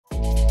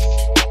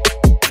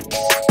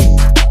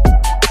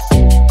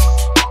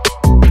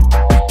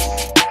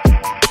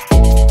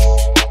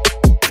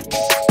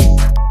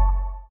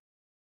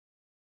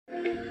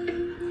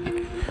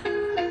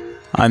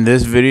On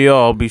this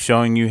video, I'll be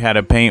showing you how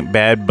to paint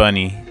Bad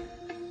Bunny.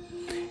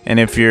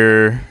 And if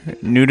you're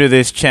new to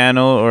this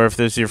channel, or if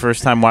this is your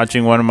first time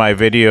watching one of my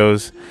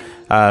videos,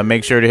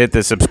 make sure to hit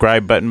the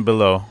subscribe button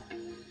below.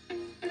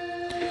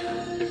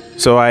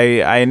 So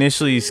I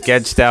initially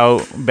sketched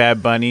out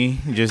Bad Bunny,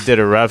 just did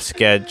a rough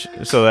sketch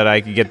so that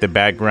I could get the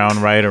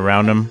background right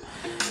around him.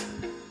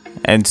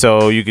 And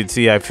so you could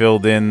see I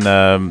filled in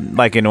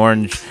like an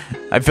orange.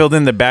 I filled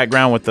in the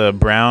background with the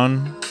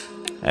brown,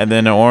 and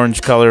then an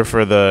orange color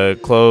for the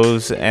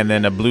clothes, and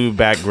then a blue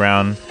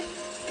background.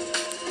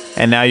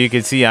 And now you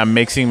can see I'm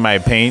mixing my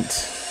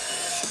paints.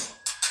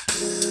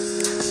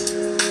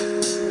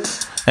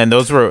 And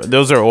those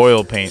are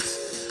oil paints.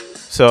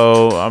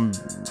 So I'm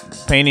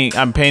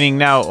painting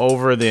now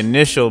over the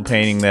initial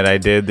painting that I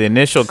did. The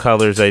initial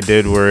colors I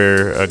did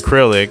were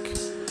acrylic.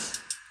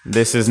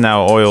 This is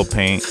now oil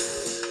paint.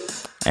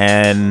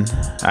 And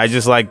I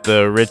just like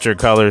the richer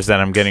colors that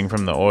I'm getting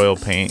from the oil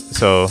paint.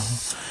 So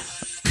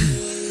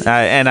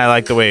and I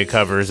like the way it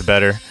covers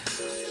better.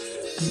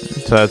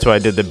 So that's why I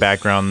did the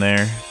background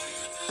there.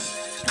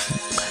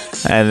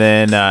 And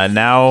then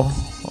now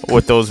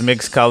with those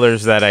mixed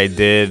colors that I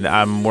did,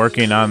 I'm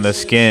working on the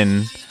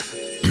skin.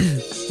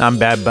 On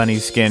Bad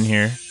Bunny's skin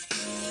here.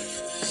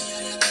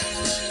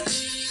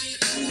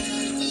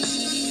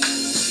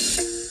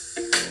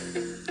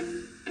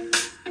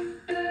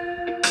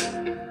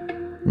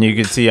 You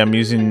can see I'm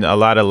using a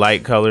lot of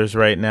light colors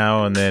right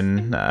now, and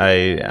then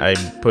I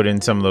put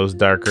in some of those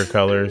darker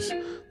colors,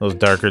 those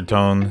darker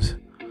tones,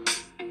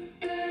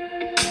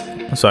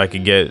 so I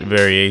could get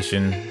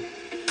variation.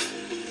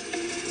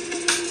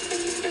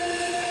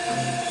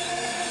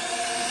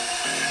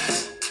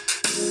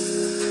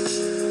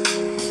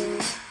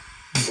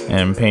 And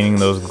I'm painting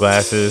those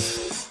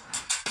glasses,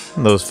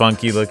 those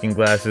funky looking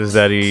glasses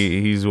that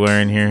he's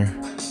wearing here,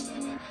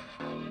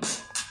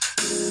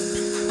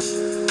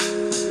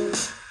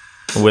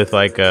 with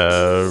like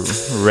a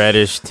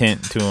reddish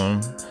tint to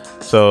them.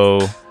 So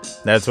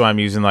that's why I'm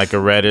using like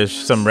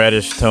some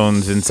reddish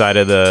tones inside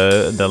of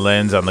the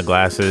lens on the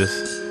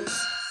glasses.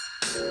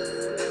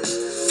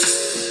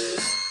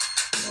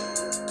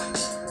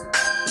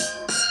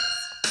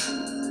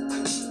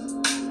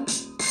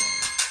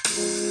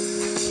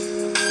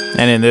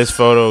 And in this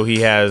photo,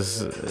 he has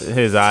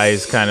his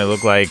eyes kind of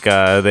look like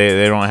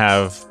they don't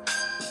have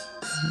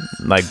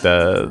like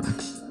the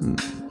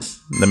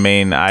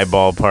main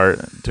eyeball part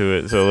to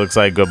it, so it looks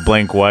like a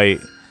blank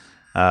white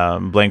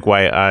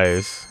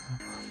eyes.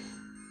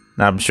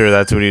 I'm sure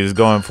that's what he was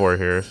going for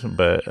here,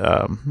 but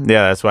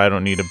yeah, that's why I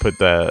don't need to put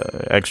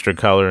the extra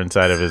color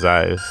inside of his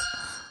eyes.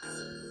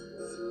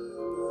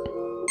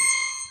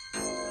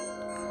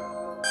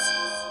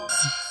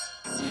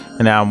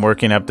 And now I'm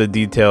working up the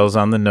details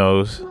on the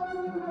nose.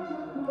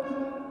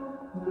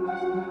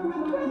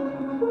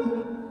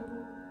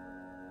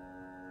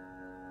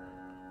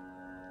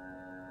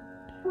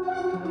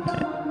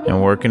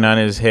 And working on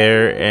his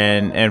hair,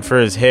 and for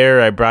his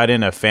hair I brought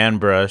in a fan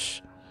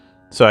brush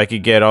so I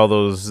could get all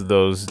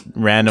those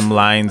random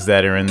lines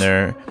that are in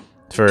there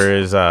for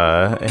his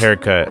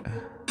haircut.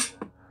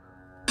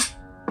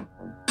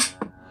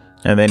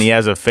 And then he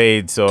has a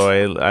fade, so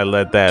I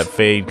let that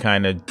fade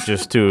kind of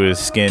just to his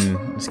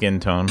skin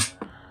tone.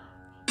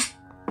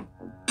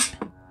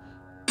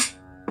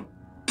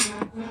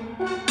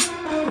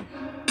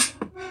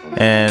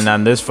 And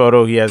on this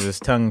photo, he has his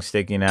tongue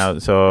sticking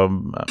out, so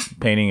I'm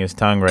painting his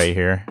tongue right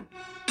here.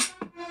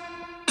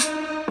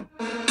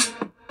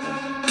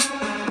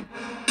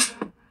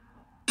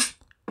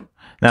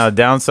 Now, the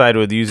downside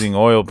with using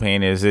oil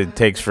paint is it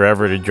takes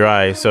forever to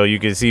dry. So you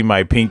can see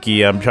my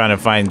pinky. I'm trying to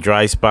find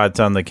dry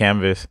spots on the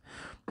canvas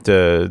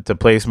to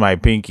place my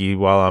pinky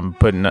while I'm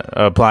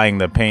applying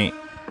the paint.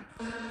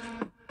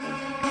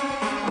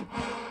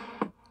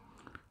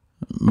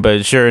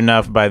 But sure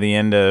enough, by the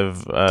end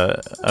of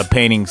a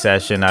painting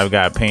session, I've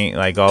got paint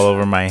like all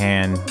over my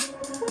hand.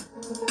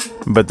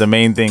 But the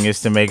main thing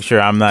is to make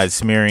sure I'm not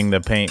smearing the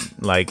paint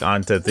like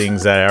onto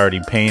things that I already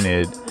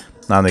painted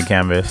on the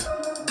canvas.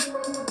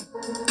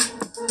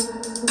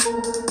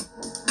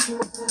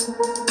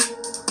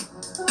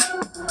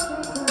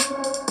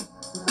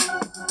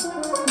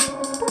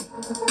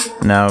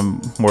 Now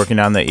I'm working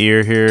on the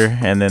ear here,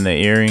 and then the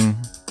earring.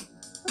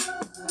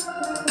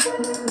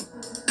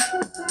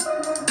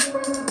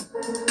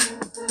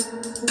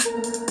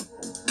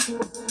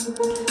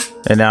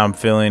 And now I'm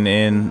filling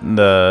in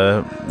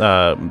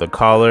the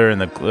collar and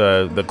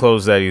the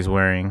clothes that he's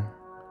wearing.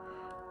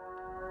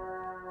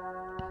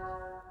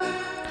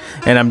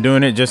 And I'm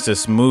doing it just a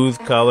smooth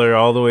color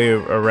all the way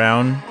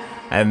around,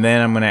 and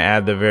then I'm gonna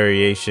add the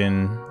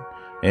variation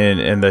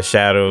in the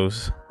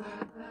shadows.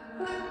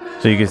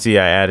 So you can see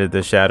I added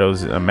the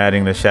shadows. I'm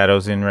adding the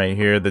shadows in right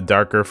here, the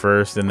darker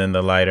first and then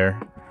the lighter.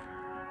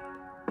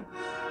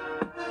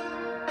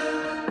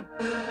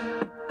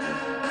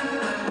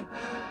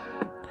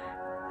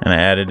 And I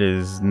added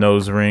his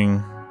nose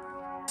ring.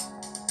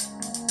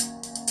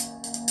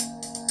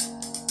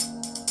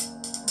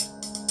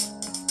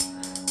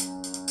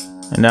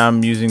 And now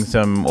I'm using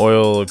some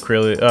oil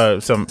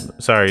acrylic,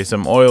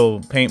 some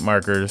oil paint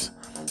markers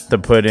to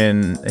put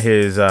in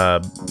his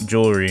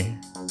jewelry,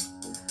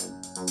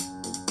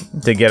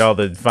 to get all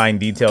the fine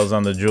details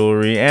on the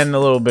jewelry and a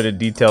little bit of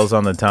details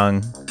on the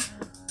tongue.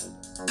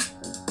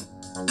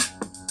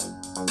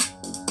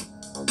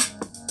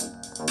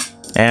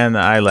 And the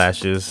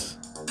eyelashes.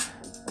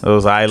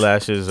 Those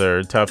eyelashes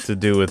are tough to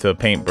do with a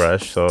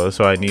paintbrush, so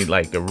I need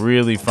like a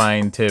really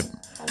fine tip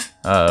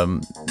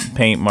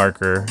paint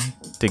marker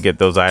to get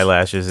those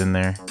eyelashes in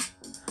there.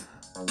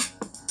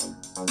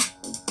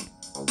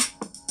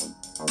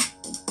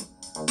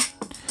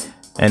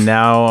 And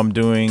now I'm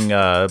doing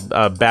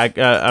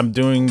I'm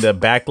doing the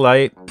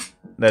backlight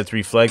that's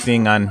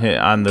reflecting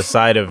on the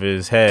side of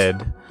his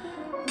head,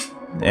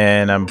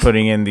 and I'm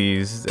putting in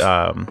these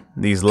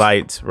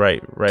lights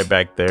right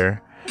back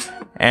there.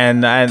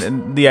 And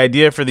the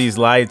idea for these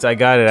lights, I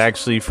got it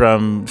actually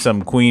from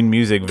some Queen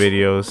music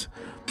videos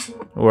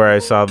where I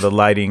saw the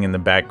lighting in the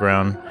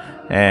background,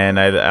 and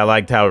I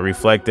liked how it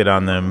reflected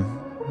on them,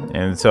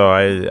 and so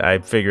I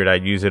figured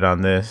I'd use it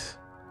on this.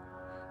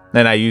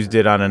 Then I used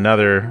it on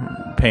another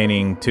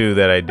painting too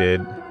that I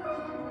did.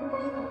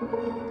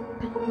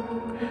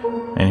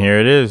 And here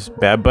it is,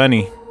 Bad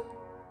Bunny.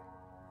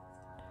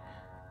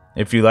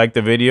 If you liked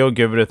the video,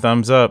 give it a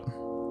thumbs up.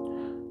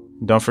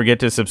 Don't forget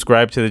to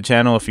subscribe to the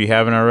channel if you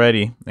haven't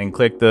already, and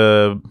click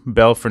the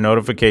bell for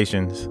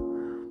notifications.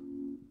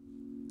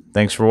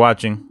 Thanks for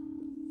watching.